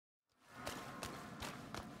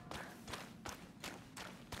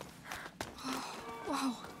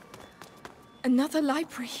Another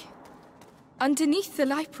library. Underneath the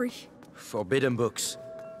library. Forbidden books.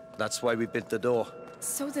 That's why we built the door.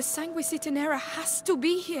 So the Sanguinis Itinera has to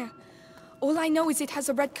be here. All I know is it has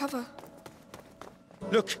a red cover.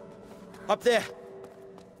 Look! Up there!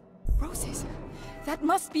 Roses. That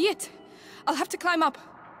must be it. I'll have to climb up.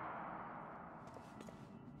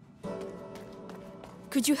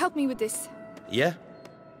 Could you help me with this? Yeah?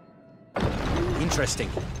 Interesting.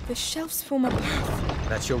 The shelves form a path.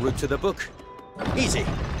 That's your route to the book. Easy.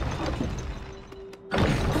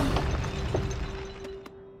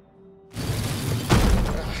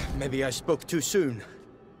 Maybe I spoke too soon.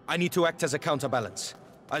 I need to act as a counterbalance.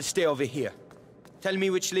 I'll stay over here. Tell me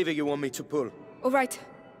which lever you want me to pull. All right.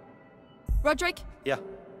 Roderick? Yeah.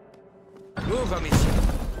 Move,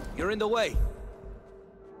 Amicia. You're in the way.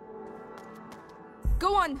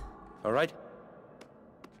 Go on. All right.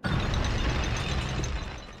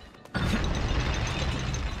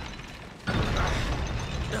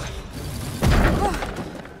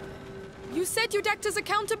 You said you'd act as a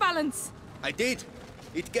counterbalance. I did.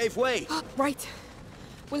 It gave way. Right.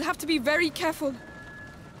 We'll have to be very careful.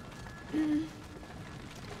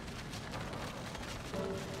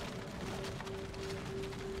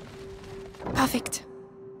 Perfect.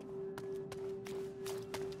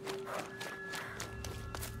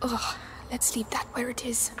 Oh, let's leave that where it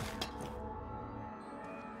is.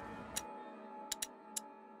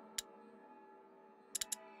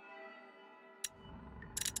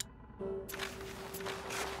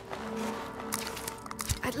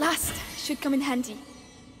 At last, should come in handy.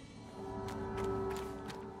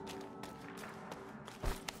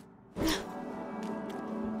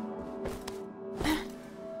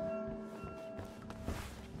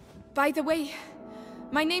 By the way,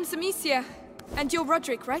 my name's Amicia, and you're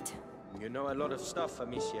Roderick, right? You know a lot of stuff,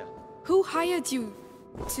 Amicia. Who hired you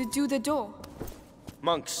to do the door?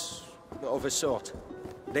 Monks, of a sort.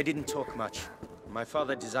 They didn't talk much. My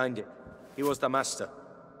father designed it. He was the master.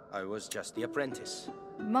 I was just the apprentice.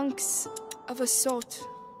 Monks of a sort,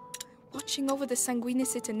 watching over the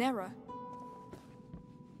Sanguinis Itinera.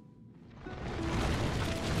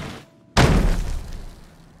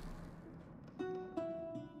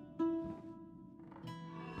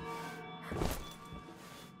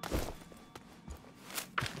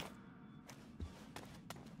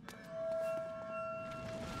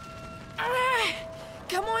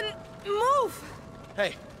 Come on, move!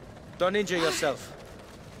 Hey, don't injure yourself.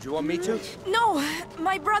 Do you want me to? No,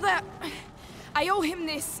 my brother. I owe him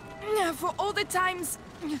this. For all the times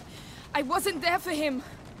I wasn't there for him.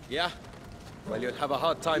 Yeah? Well, you'll have a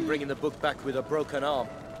hard time bringing the book back with a broken arm.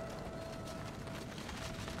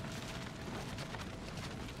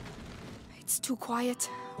 It's too quiet.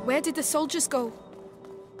 Where did the soldiers go?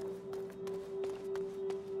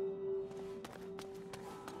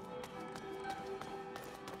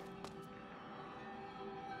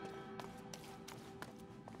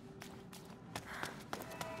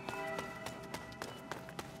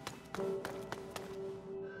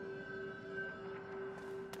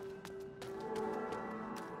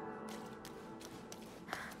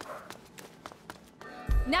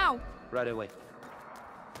 Now! Right away.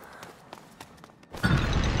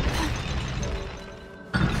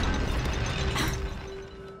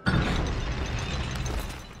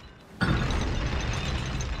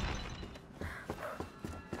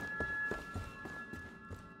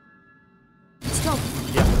 Stop!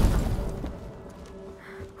 Yeah.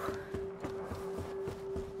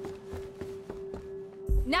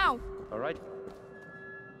 Now! All right.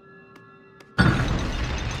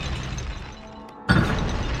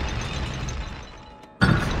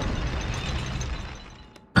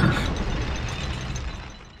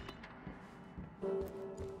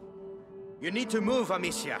 You need to move,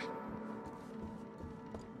 Amicia.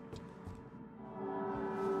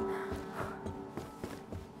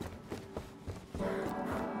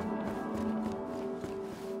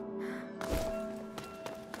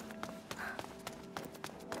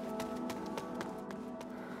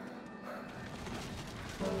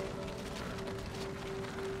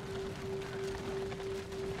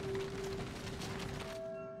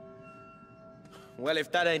 Well,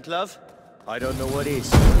 if that ain't love, I don't know what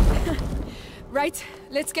is. Right,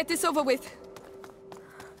 let's get this over with.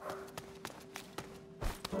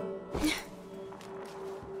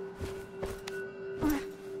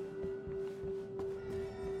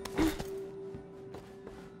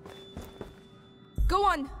 Go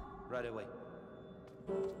on. Right away.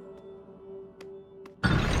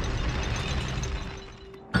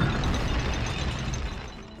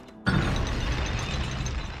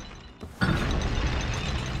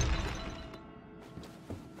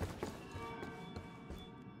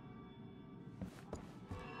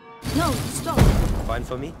 fine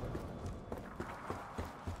for me?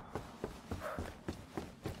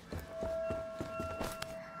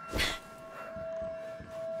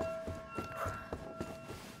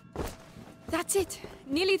 That's it.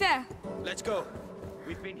 Nearly there. Let's go.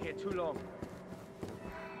 We've been here too long.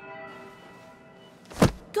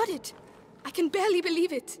 Got it. I can barely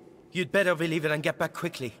believe it. You'd better believe it and get back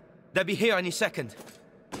quickly. They'll be here any second.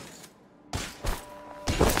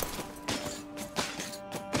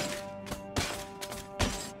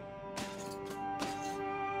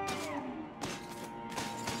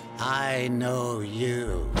 I know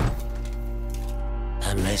you,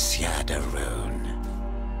 Amicia de Rune.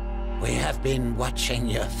 We have been watching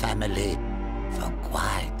your family for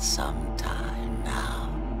quite some time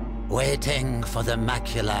now, waiting for the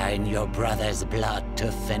macula in your brother's blood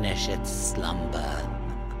to finish its slumber.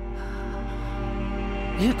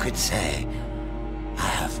 You could say, I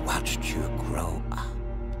have watched you grow up.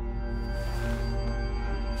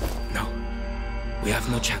 No, we have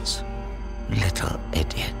no chance. Little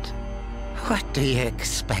idiot. What do you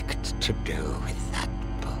expect to do with that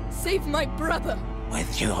book? Save my brother.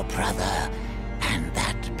 With your brother and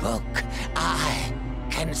that book, I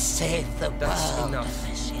can save the That's world, enough.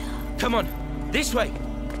 Amicia. Come on, this way!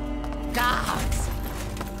 Guards!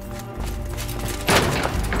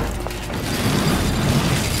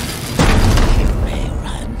 You may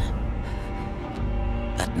run,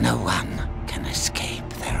 but no one can escape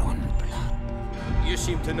their own blood. You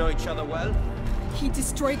seem to know each other well. He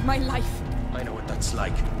destroyed my life. I know what that's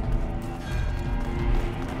like.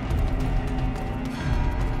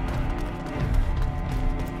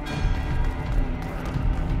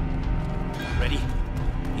 Ready?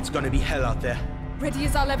 It's gonna be hell out there. Ready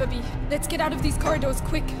as I'll ever be. Let's get out of these corridors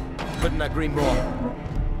quick. Couldn't agree more.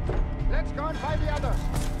 Let's go and find the others.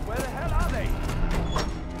 Where the hell are they?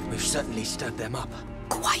 We've certainly stirred them up.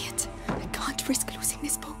 Quiet. I can't risk losing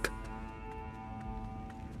this book.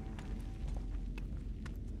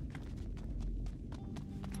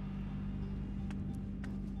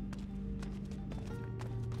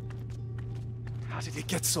 How did it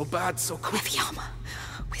get so bad so quick? Heavy armor.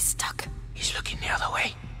 We're stuck. He's looking the other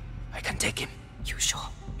way. I can take him. You sure?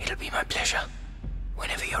 It'll be my pleasure.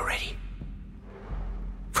 Whenever you're ready.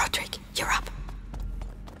 Roderick, you're up.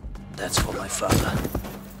 That's for my father.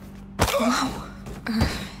 Wow.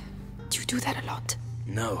 Do you do that a lot?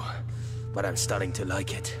 No, but I'm starting to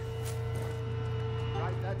like it.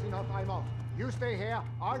 Right, that's enough. I'm off. You stay here.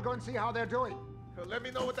 I'll go and see how they're doing. Let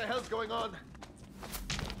me know what the hell's going on.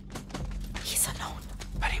 He's alone.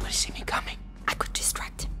 But he will see me coming. I could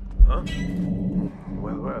distract him. Huh?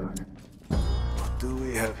 Well, well. What do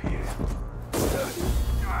we have here?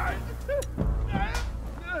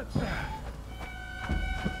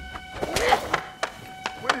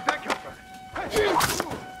 Where did that come from?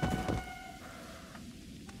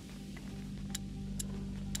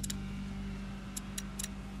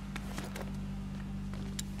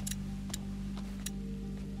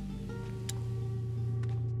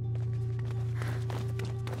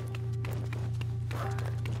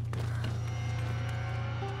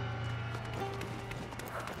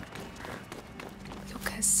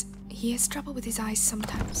 Lucas, he has trouble with his eyes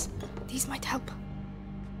sometimes. These might help.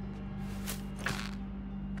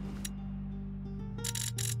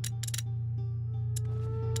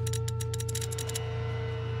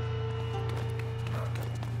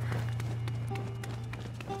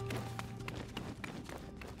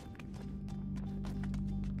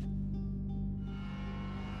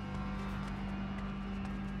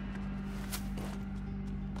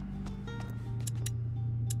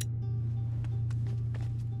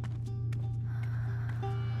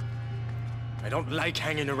 I don't like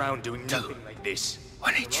hanging around doing nothing like this.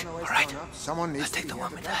 One each, alright? Someone needs I'll take to the be one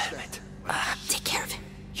here with to the catch helmet. Take care of him.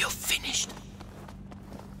 You're finished.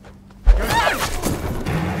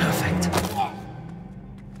 Perfect.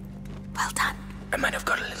 Well done. I might have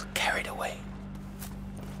got a little carried away.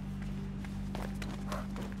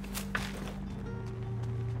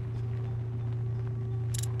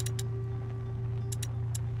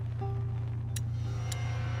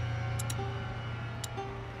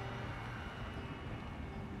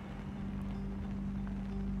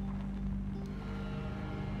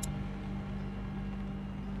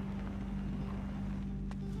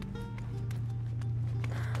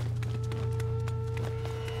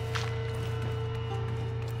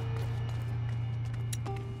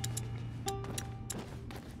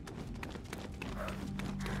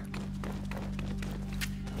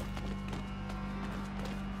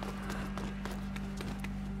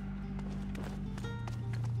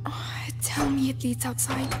 Tell me it leads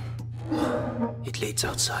outside. It leads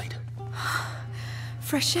outside.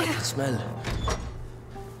 Fresh I air. can smell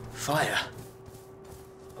Fire.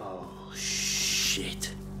 Oh,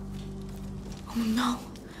 shit. Oh no.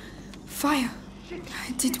 Fire. Shit.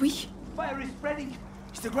 Did we? Fire is spreading.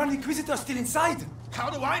 Is the Grand Inquisitor still inside?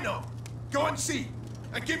 How do I know? Go and see.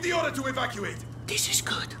 And give the order to evacuate. This is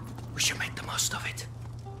good. We should make the most of it.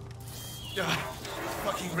 Ah,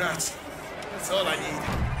 fucking rats. That's all I need.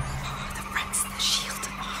 Oh, the rats, the shield.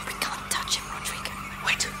 Oh, we can't touch him, Rodrigo.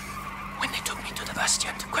 Wait. When they took me to the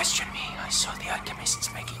Bastion to question me, I saw the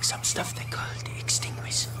alchemists making some stuff they call the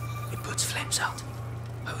Extinguish. It puts flames out.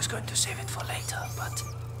 I was going to save it for later, but...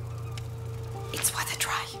 It's worth a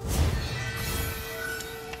try.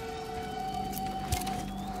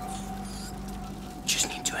 Just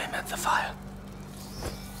need to aim at the fire.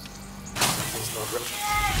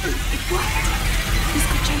 It worked. This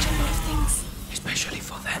could change a lot of things. Especially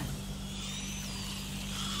for them.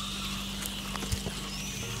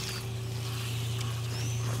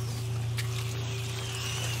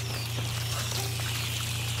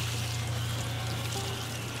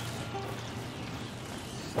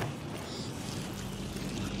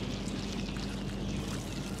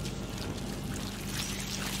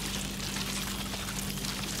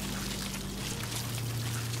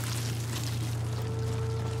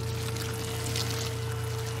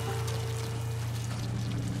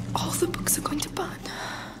 All the books are going to burn.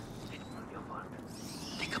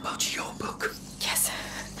 Think about your book. Yes.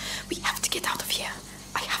 We have to get out of here.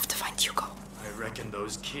 I have to find Hugo. I reckon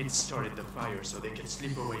those kids started the fire so they can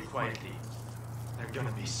slip away quietly. They're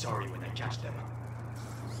gonna be sorry when I catch them.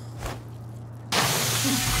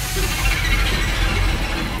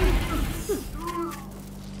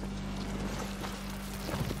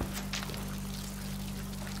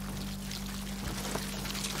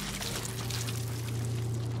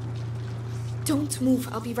 Don't move.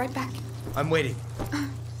 I'll be right back. I'm waiting.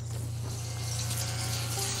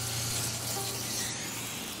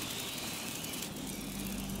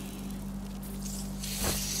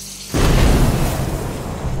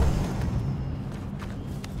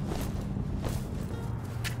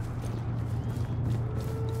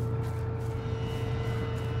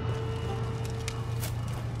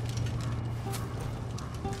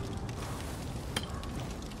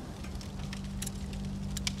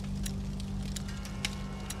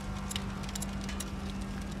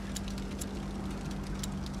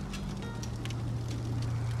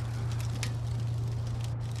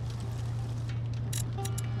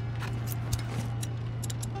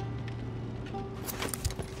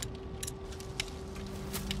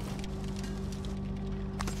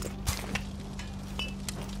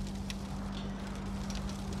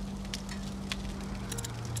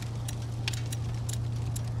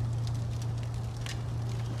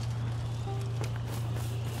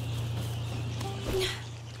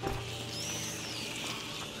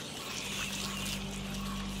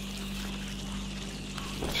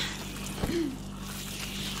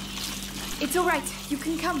 It's all right. You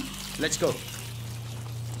can come. Let's go.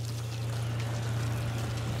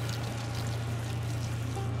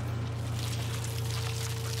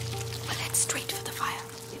 We'll head straight for the fire.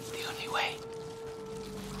 It's the only way.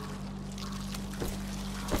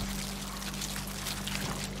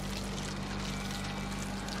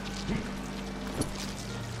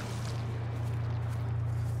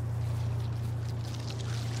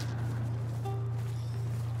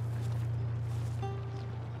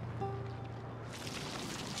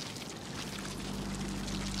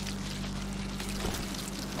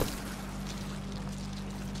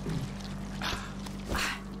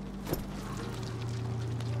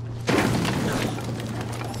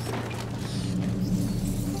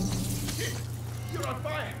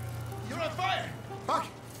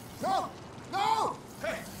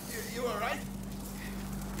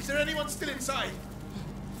 Inside.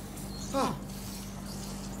 Oh.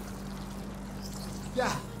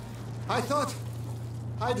 Yeah, I thought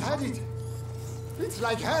I'd had it. It's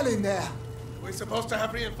like hell in there. We're supposed to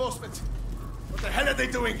have reinforcements. What the hell are they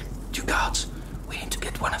doing? 2 guards. We need to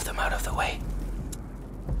get one of them out of the way.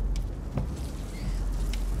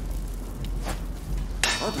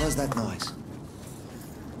 What was that noise?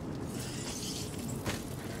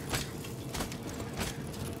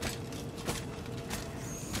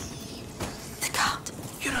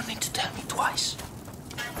 You don't need to tell me twice.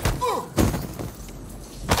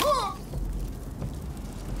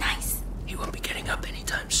 Nice. He won't be getting up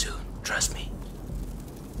anytime soon. Trust me.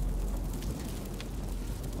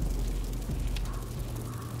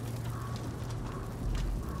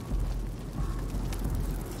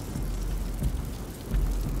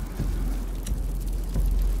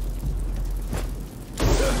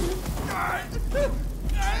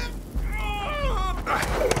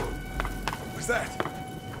 What's that?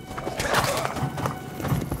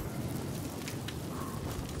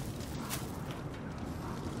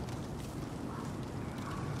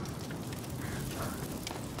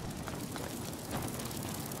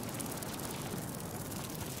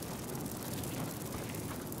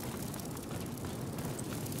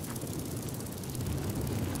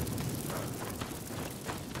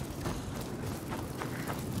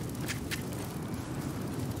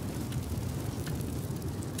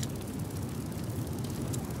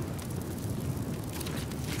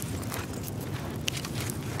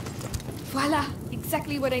 Voila!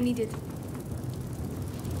 Exactly what I needed.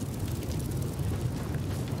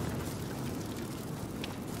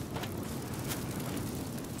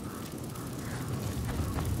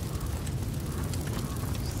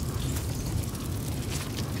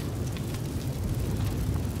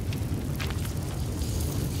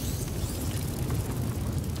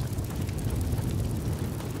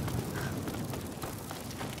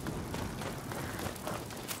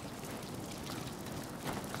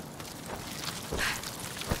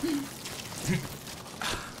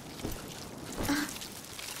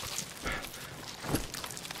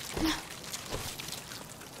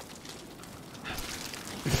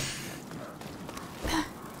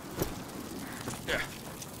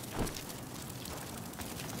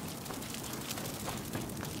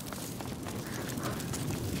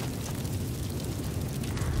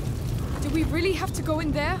 We really have to go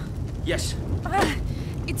in there? Yes.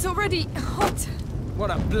 It's already hot. What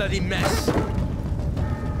a bloody mess.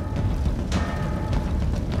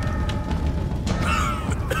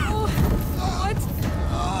 Oh, what?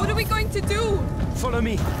 What are we going to do? Follow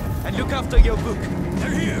me and look after your book.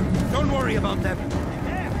 They're here. Don't worry about them.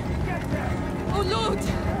 Oh, Lord!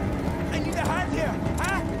 I need a hand here,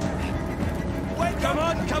 huh? Wake Come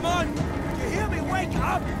up! on, come on! You hear me? Wake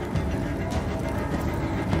up!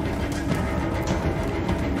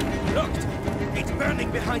 Locked! It's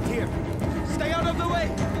burning behind here! Stay out of the way!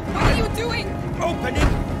 What are you doing? Opening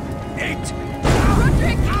it!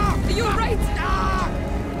 Roderick! Are you alright?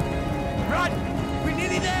 Run! We're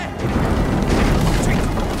nearly there!